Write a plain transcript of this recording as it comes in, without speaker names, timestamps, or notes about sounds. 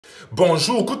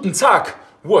Bonjour, guten Tag.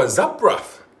 What's up,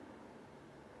 bruv?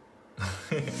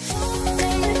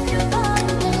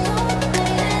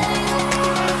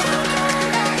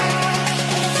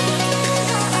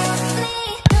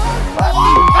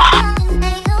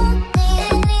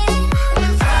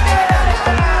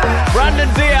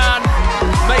 Brandon Dion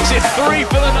makes it 3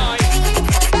 for the night.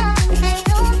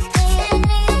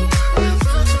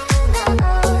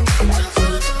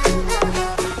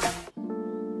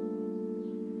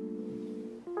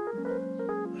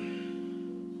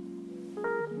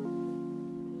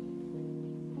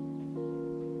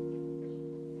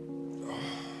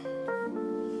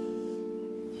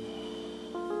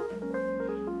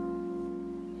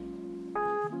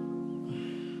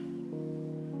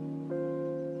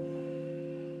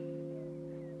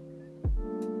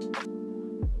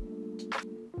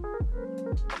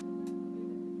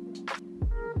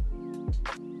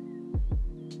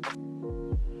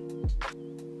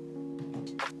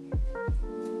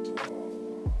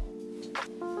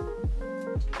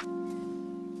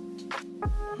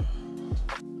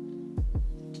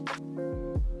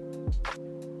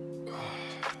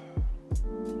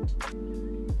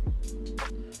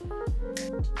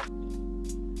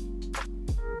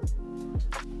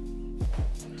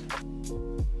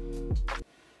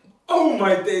 Oh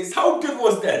my days, how good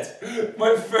was that?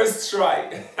 My first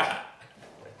try.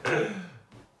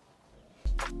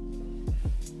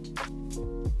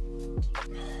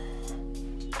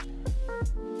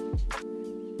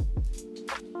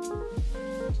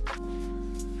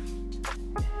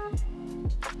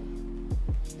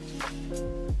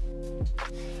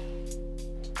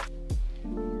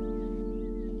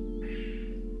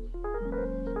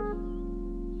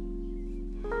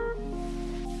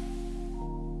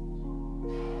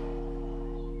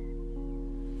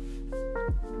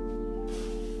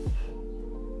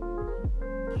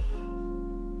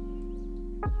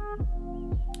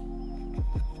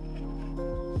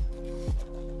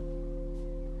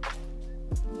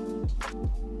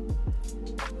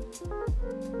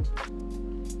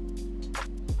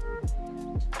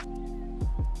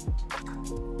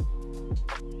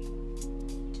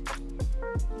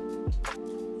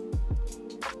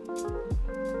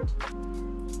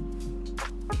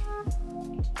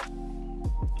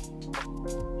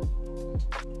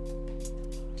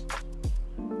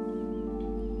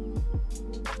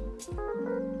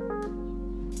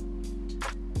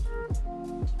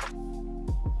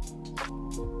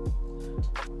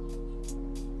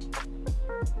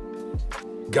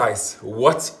 Guys,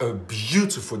 what a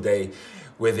beautiful day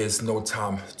where there's no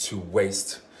time to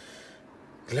waste.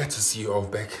 Glad to see you all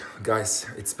back. Guys,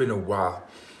 it's been a while.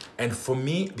 And for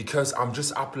me, because I'm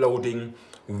just uploading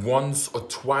once or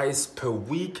twice per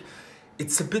week,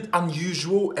 it's a bit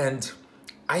unusual and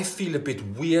I feel a bit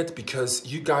weird because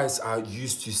you guys are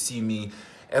used to see me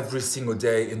every single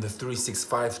day in the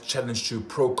 365 challenge to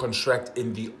pro contract,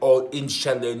 in the all-in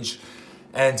challenge,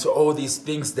 and all these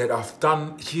things that I've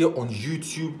done here on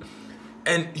YouTube.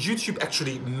 And YouTube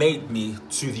actually made me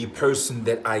to the person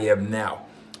that I am now,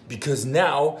 because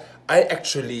now I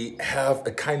actually have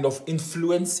a kind of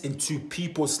influence into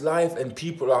people's life, and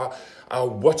people are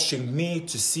watching me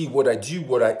to see what I do,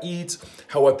 what I eat,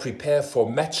 how I prepare for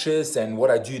matches, and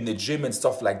what I do in the gym and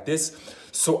stuff like this.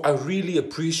 So I really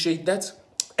appreciate that.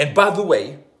 And by the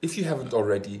way, if you haven't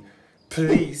already,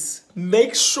 please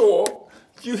make sure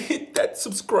you hit that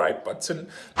subscribe button,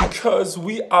 because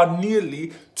we are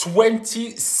nearly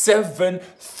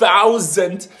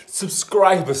 27,000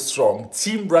 subscribers strong.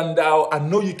 Team Brandau, I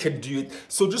know you can do it.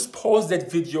 So just pause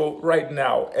that video right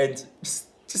now and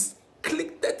just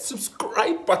click that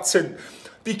subscribe button,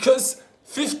 because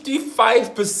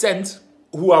 55%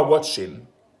 who are watching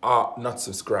are not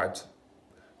subscribed.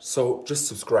 So just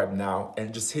subscribe now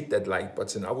and just hit that like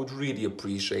button. I would really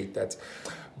appreciate that.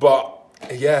 But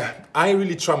yeah, I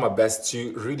really try my best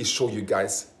to really show you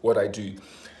guys what I do.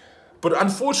 But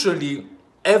unfortunately,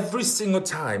 every single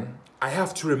time I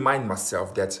have to remind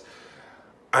myself that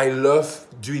I love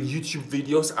doing YouTube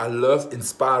videos. I love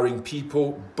inspiring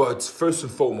people. But first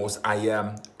and foremost, I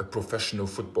am a professional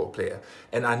football player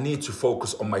and I need to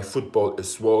focus on my football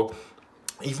as well.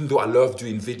 Even though I love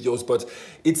doing videos, but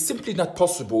it's simply not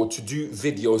possible to do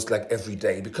videos like every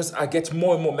day, because I get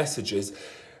more and more messages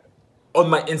on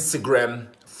my Instagram,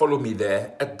 follow me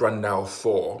there at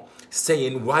Brandau4,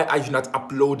 saying, why are you not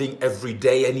uploading every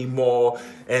day anymore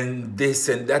and this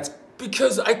and that?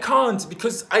 Because I can't,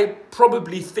 because I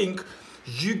probably think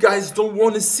you guys don't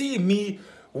want to see me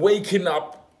waking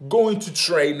up, going to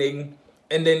training,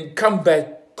 and then come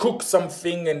back, cook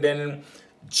something, and then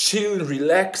chill,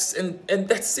 relax, and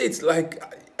that's it. Like,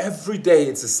 every day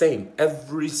it's the same,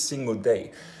 every single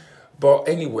day. But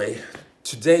anyway,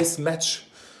 today's match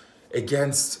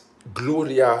against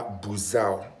Gloria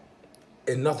Buzao,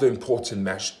 another important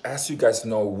match. As you guys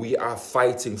know, we are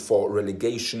fighting for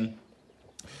relegation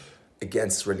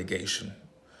against relegation.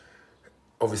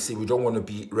 Obviously, we don't want to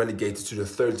be relegated to the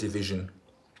 3rd division.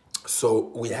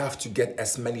 So we have to get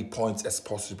as many points as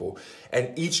possible.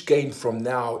 And each game from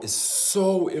now is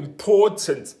so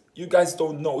important. You guys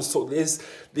don't know. So there's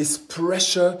this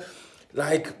pressure.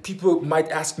 Like, people might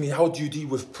ask me, how do you deal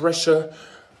with pressure?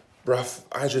 Bruv,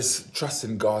 I just trust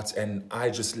in God and I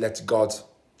just let God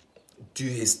do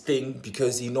his thing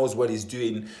because he knows what he's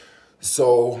doing.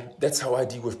 So that's how I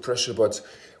deal with pressure. But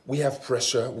we have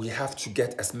pressure. We have to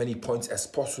get as many points as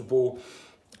possible.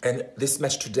 And this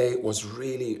match today was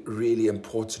really, really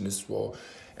important as well.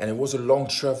 And it was a long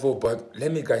travel, but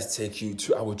let me guys take you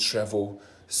to our travel.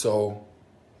 So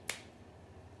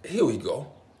here we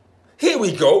go. Here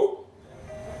we go.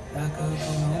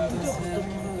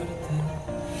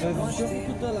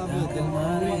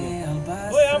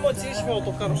 Voi emoții și pe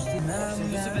autocarul.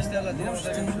 Nu se vestea la din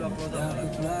și la podă.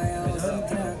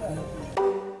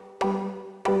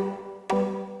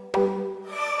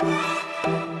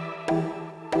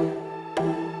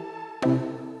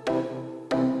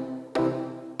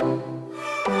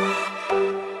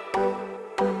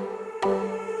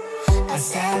 I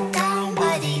sat down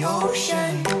by the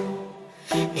ocean.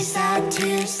 It's that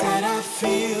tears that I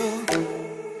feel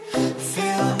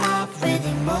up with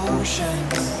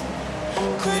emotions.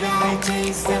 Could I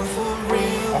taste them for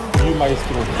real?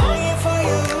 Longing for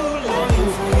you,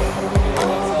 longing for you.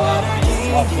 What I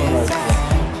need inside.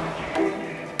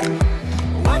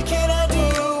 What can I do?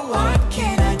 What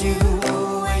can I do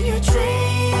when your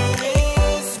train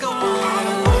is gone? I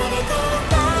don't wanna go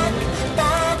back,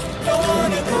 back. Don't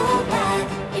wanna go back.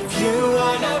 If you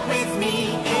are not with me,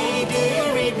 hey, do you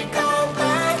read me? Go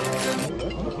back.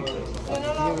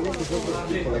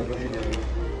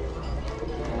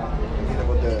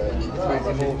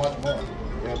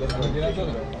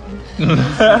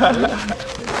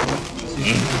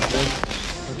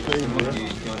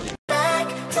 Back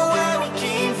to where we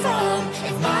came from.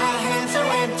 If my hands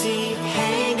are empty,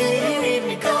 hey, do you read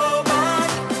me? Go back.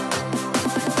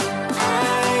 I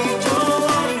don't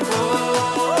wanna go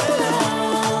alone.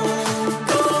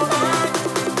 Go back.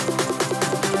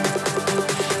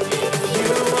 If you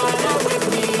are not with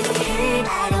me, hey,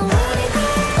 I don't wanna go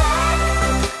back.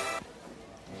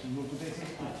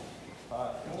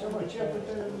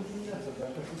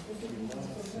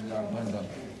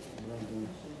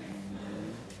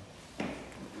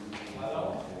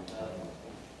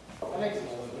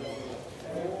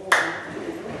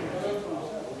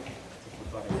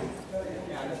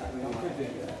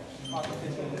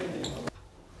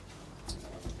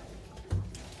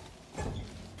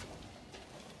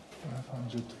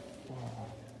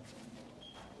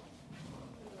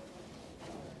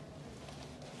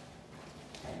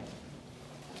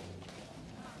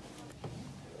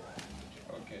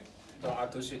 Ok. Então,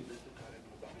 atunci...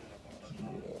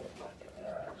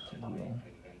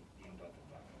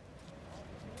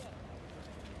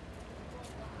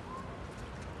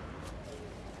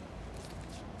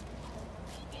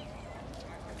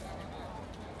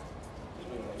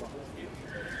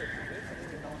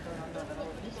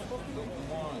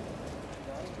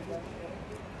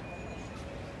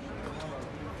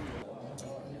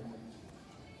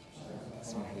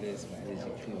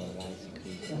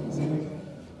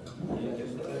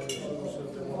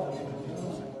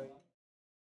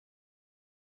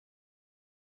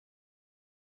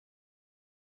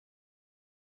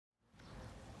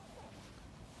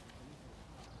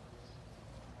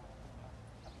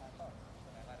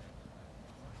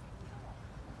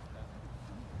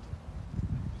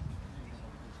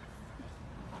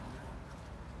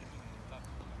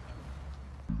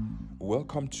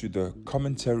 Welcome to the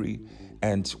commentary,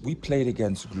 and we played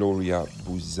against Gloria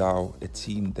Buzao, a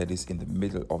team that is in the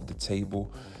middle of the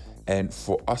table, and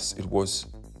for us it was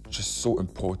just so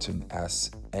important,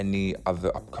 as any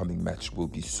other upcoming match will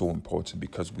be so important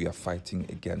because we are fighting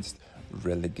against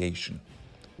relegation.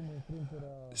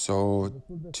 So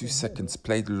 2 seconds,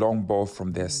 played long ball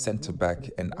from their center back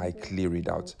and I clear it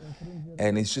out,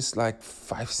 and it's just like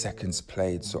 5 seconds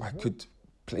played, so I could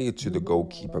play it to the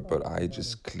goalkeeper, but I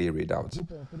just clear it out.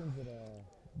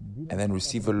 And then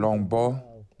receive a long ball.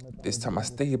 This time I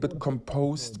stay a bit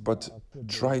composed, but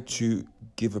try to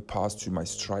give a pass to my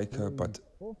striker, but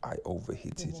I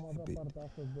overhit it a bit.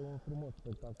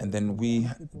 And then we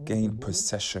gain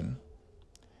possession,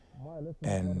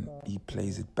 and he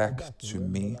plays it back to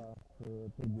me,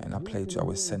 and I play to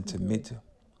our center mid.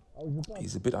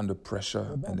 He's a bit under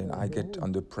pressure, and then I get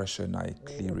under pressure and I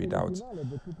clear it out.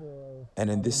 And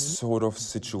in this sort of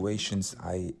situations,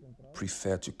 I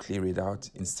prefer to clear it out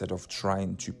instead of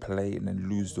trying to play and then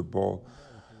lose the ball.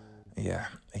 Yeah,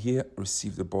 here,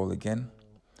 receive the ball again,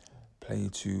 play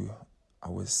to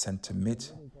our center mid,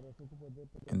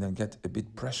 and then get a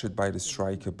bit pressured by the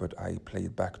striker, but I play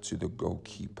it back to the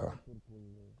goalkeeper.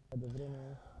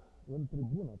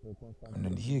 And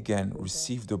then here again,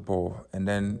 receive the ball, and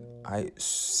then I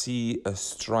see a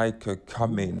striker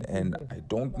come in, and I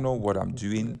don't know what I'm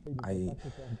doing. I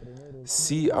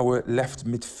see our left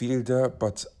midfielder,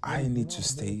 but I need to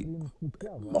stay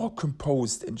more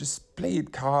composed and just play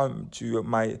it calm to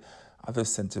my other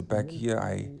center back. Here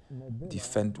I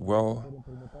defend well,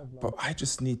 but I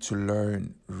just need to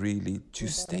learn really to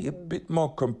stay a bit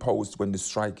more composed when the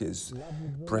striker is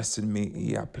pressing me.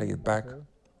 Here I play it back.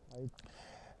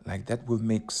 Like, that will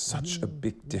make such a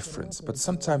big difference. But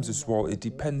sometimes as well, it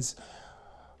depends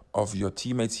of your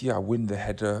teammates. Here I win the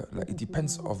header. Like, it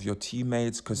depends of your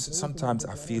teammates, because sometimes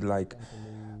I feel like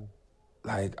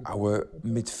our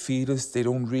midfielders, they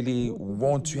don't really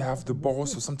want to have the ball,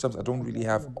 so sometimes I don't really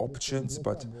have options.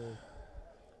 But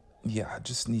yeah, I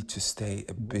just need to stay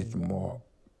a bit more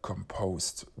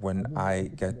composed when I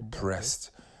get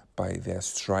pressed by their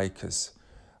strikers.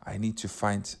 I need to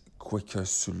find quicker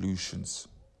solutions.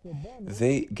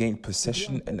 They gain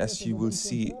possession, and as you will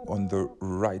see on the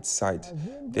right side,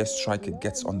 their striker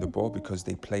gets on the ball because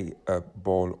they play a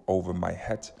ball over my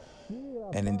head.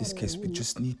 And in this case, we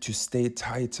just need to stay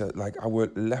tighter. Like,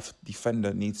 our left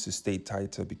defender needs to stay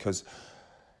tighter, because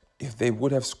if they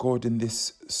would have scored in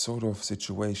this sort of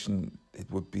situation, it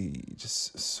would be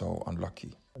just so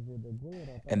unlucky.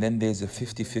 And then there's a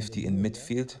 50-50 in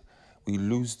midfield. We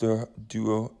lose the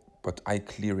duel, but I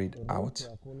clear it out.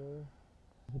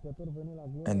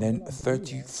 And then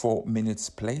 34 minutes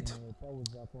played.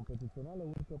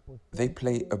 They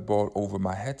play a ball over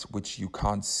my head, which you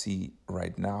can't see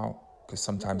right now, because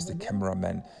sometimes the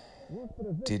cameraman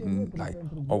didn't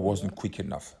or wasn't quick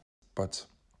enough. But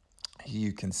here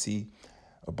you can see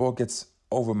a ball gets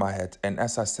over my head. And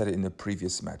as I said in the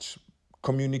previous match,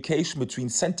 communication between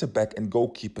center back and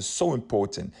goalkeeper is so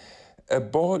important. A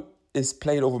ball is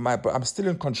played over my head, but I'm still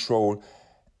in control.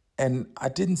 And I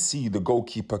didn't see the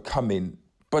goalkeeper come in.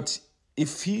 But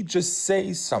if he just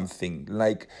says something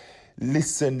like,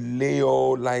 listen,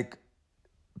 Leo, like,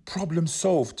 problem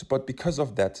solved. But because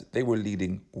of that, they were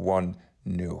leading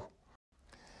 1-0.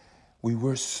 We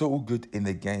were so good in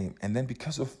the game. And then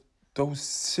because of those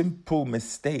simple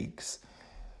mistakes,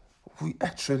 we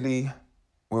actually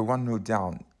were 1-0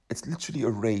 down. It's literally a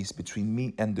race between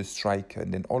me and the striker.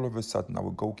 And then all of a sudden, our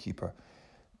goalkeeper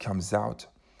comes out.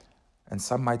 And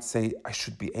some might say I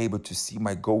should be able to see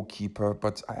my goalkeeper,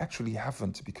 but I actually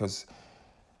haven't, because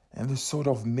in the sort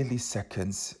of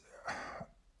milliseconds,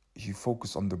 you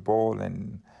focus on the ball,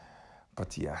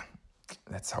 but yeah,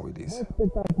 that's how it is.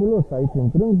 Spectaculos aici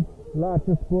intrând, la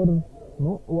acest scor,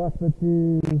 nu?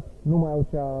 Oaspeții nu mai au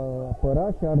ce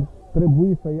apăra și ar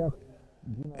trebui să ia.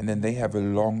 And then they have a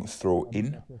long throw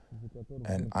in,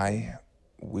 and I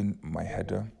win my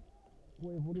header.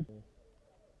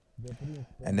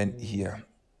 And then here,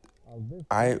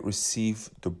 I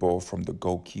receive the ball from the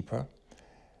goalkeeper,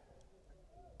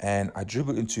 and I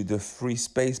dribble into the free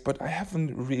space, but I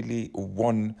haven't really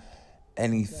won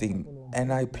anything.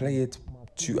 And I play it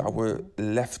to our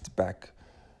left back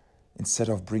instead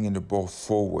of bringing the ball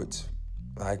forward.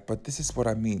 But this is what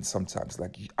I mean sometimes.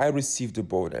 I receive the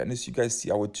ball, and as you guys see,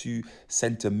 our two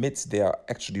center mids, they are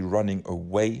actually running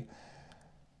away.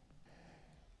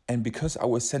 And because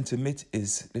our center mid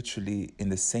is literally in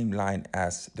the same line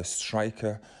as the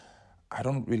striker, I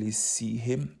don't really see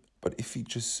him. But if he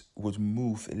just would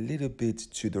move a little bit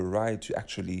to the right to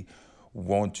actually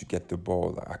want to get the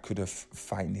ball, I could have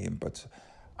found him. But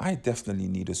I definitely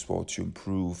need as well to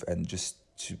improve and just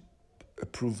to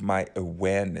improve my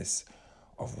awareness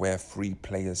of where free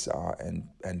players are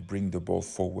and bring the ball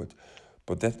forward.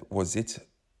 But that was it,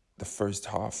 the first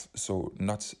half. So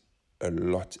not a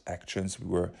lot actions. We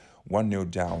were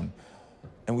 1-0 down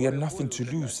and we had nothing to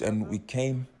lose, and we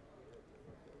came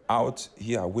out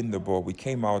here. I win the ball. We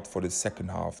came out for the second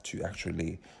half to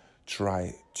actually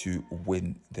try to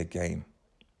win the game.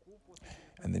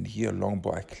 And then here, long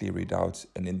ball, I clear it out,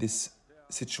 and in this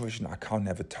situation I can't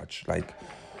have a touch.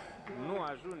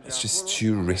 It's just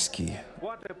too risky.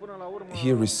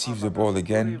 Here, receive the ball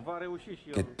again,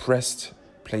 get pressed,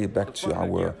 play it back to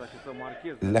our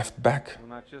left back,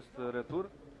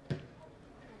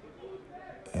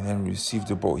 and then receive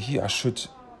the ball. Here I should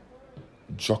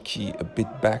jockey a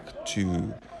bit back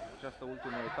to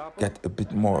get a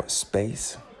bit more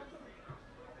space.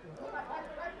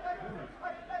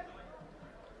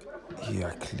 Here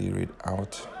I clear it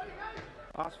out.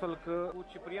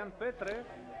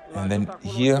 And then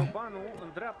here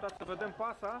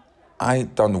I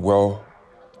done well,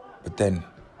 but then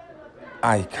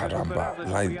ay caramba,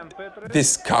 like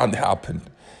this can't happen.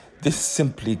 This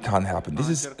simply can't happen. This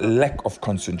is lack of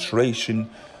concentration.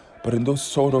 But in those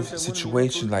sort of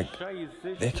situations, like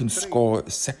they can score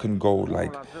a second goal,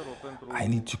 like I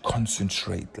need to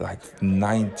concentrate like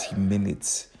 90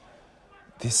 minutes.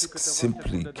 This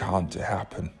simply can't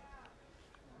happen.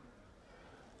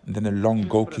 And then a long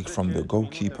goal kick from the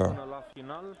goalkeeper.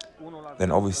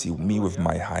 Then obviously me with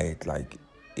my height, like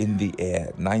in the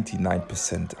air,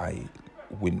 99% I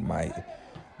win my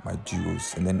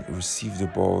duels. And then receive the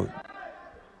ball.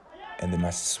 And then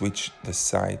I switch the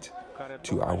side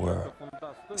to our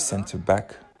center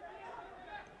back.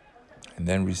 And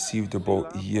then receive the ball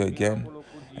here again.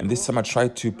 And this time I try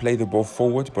to play the ball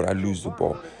forward, but I lose the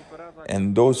ball.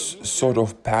 And those sort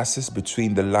of passes,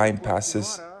 between the line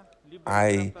passes,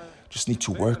 I just need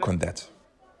to work on that.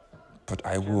 But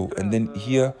I will. And then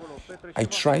here, I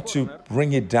try to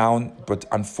bring it down, but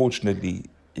unfortunately,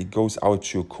 it goes out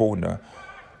to a corner.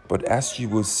 But as you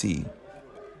will see,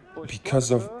 because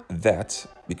of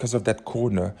that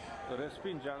corner,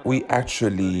 we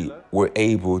actually were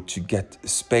able to get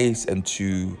space and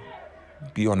to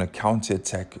be on a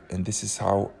counter-attack. And this is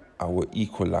how our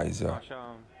equalizer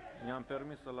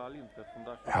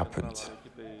happened.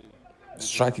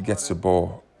 Striker gets the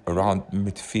ball around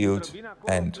midfield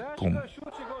and boom,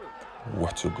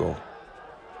 what a goal.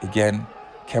 Again,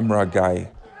 camera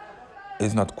guy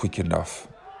is not quick enough,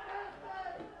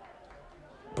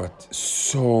 but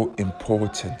so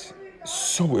important,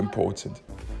 so important.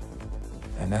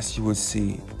 And as you will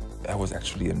see, that was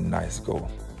actually a nice goal.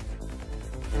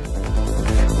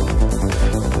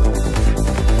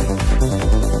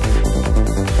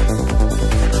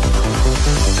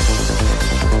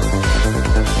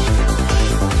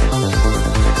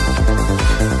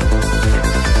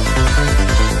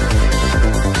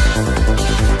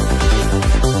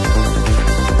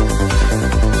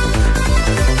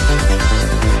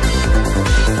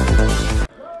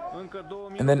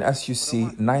 And then as you see,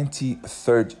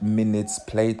 93rd minutes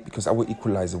played, because our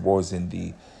equalizer was in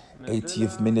the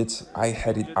 80th minute. I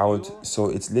had it out, so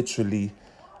it's literally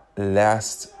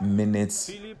last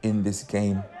minutes in this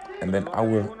game. And then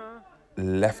our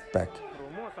left back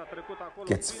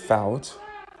gets fouled.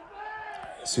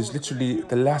 So it's literally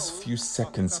the last few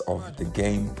seconds of the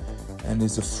game, and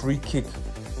there's a free kick.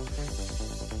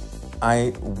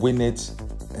 I win it,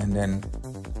 and then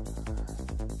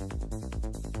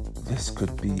this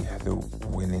could be the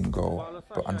winning goal,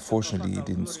 but unfortunately he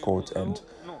didn't score it, and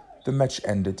the match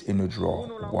ended in a draw,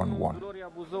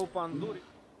 1-1.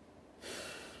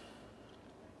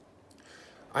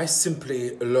 I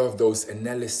simply love those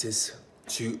analyses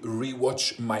to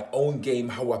rewatch my own game,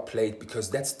 how I played, because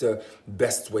that's the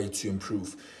best way to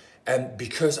improve. And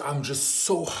because I'm just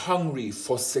so hungry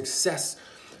for success,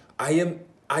 I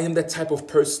am that type of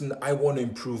person. I want to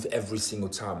improve every single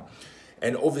time.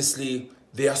 And obviously,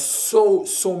 there are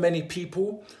so many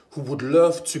people who would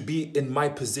love to be in my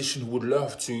position, who would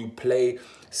love to play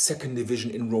second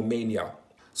division in Romania.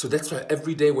 So that's why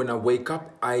every day when I wake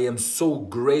up, I am so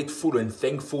grateful and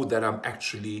thankful that I'm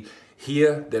actually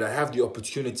here, that I have the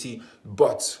opportunity.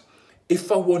 But if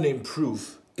I want to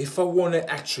improve, if I want to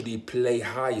actually play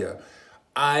higher,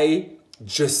 I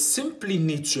just simply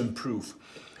need to improve.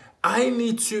 I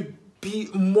need to be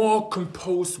more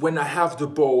composed when I have the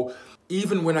ball.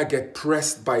 Even when I get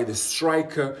pressed by the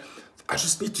striker, I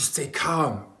just need to stay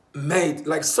calm, mate.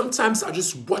 Like sometimes I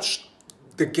just watch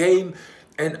the game,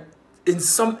 and in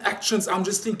some actions, I'm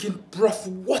just thinking, bruv,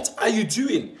 what are you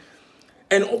doing?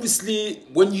 And obviously,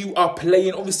 when you are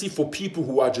playing, obviously for people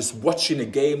who are just watching a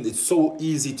game, it's so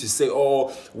easy to say, oh,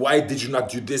 why did you not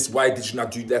do this? Why did you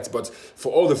not do that? But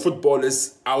for all the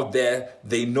footballers out there,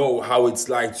 they know how it's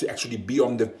like to actually be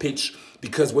on the pitch.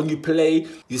 Because when you play,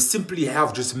 you simply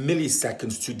have just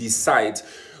milliseconds to decide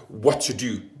what to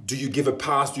do. Do you give a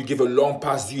pass? Do you give a long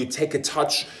pass? Do you take a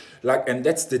touch? Like, and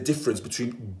that's the difference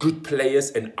between good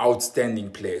players and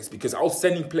outstanding players. Because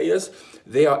outstanding players,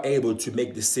 they are able to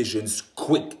make decisions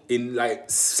quick in like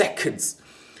seconds.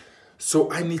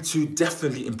 So I need to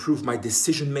definitely improve my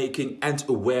decision making and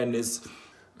awareness.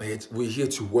 Mate, we're here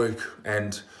to work,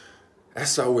 and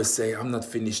as I always say, I'm not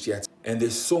finished yet. And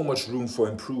there's so much room for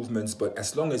improvements, but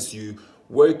as long as you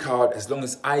work hard, as long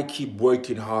as I keep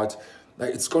working hard,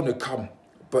 like it's gonna come.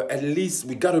 But at least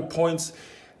we got a point.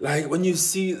 Like when you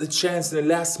see the chance in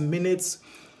the last minutes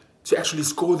to actually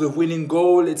score the winning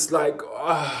goal, it's like,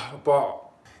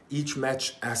 but each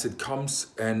match as it comes,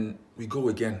 and we go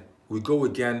again. we go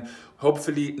again.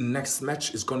 Hopefully next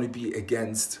match is going to be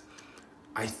against,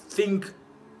 I think,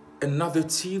 another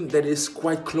team that is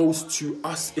quite close to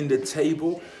us in the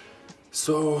table.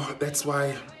 So that's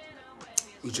why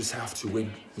we just have to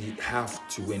win. We have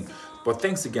to win. But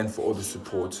thanks again for all the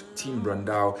support, Team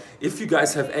Brandao. If you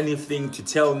guys have anything to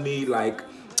tell me, like,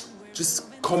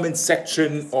 just comment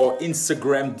section or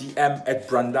Instagram DM at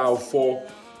Brandao4,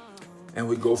 and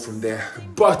we go from there.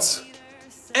 But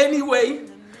anyway,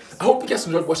 I hope you guys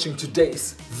enjoyed watching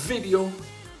today's video.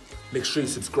 Make sure you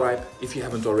subscribe if you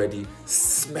haven't already.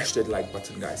 Smash that like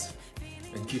button, guys.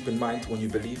 And keep in mind, when you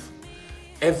believe,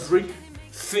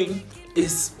 everything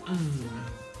is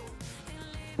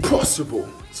possible.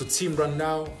 So Team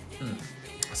Brandao,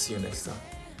 I'll see you next time.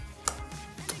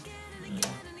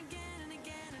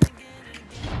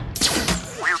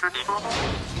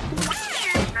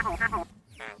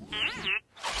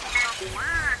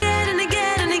 Again and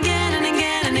again and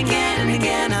again and again and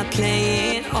again I play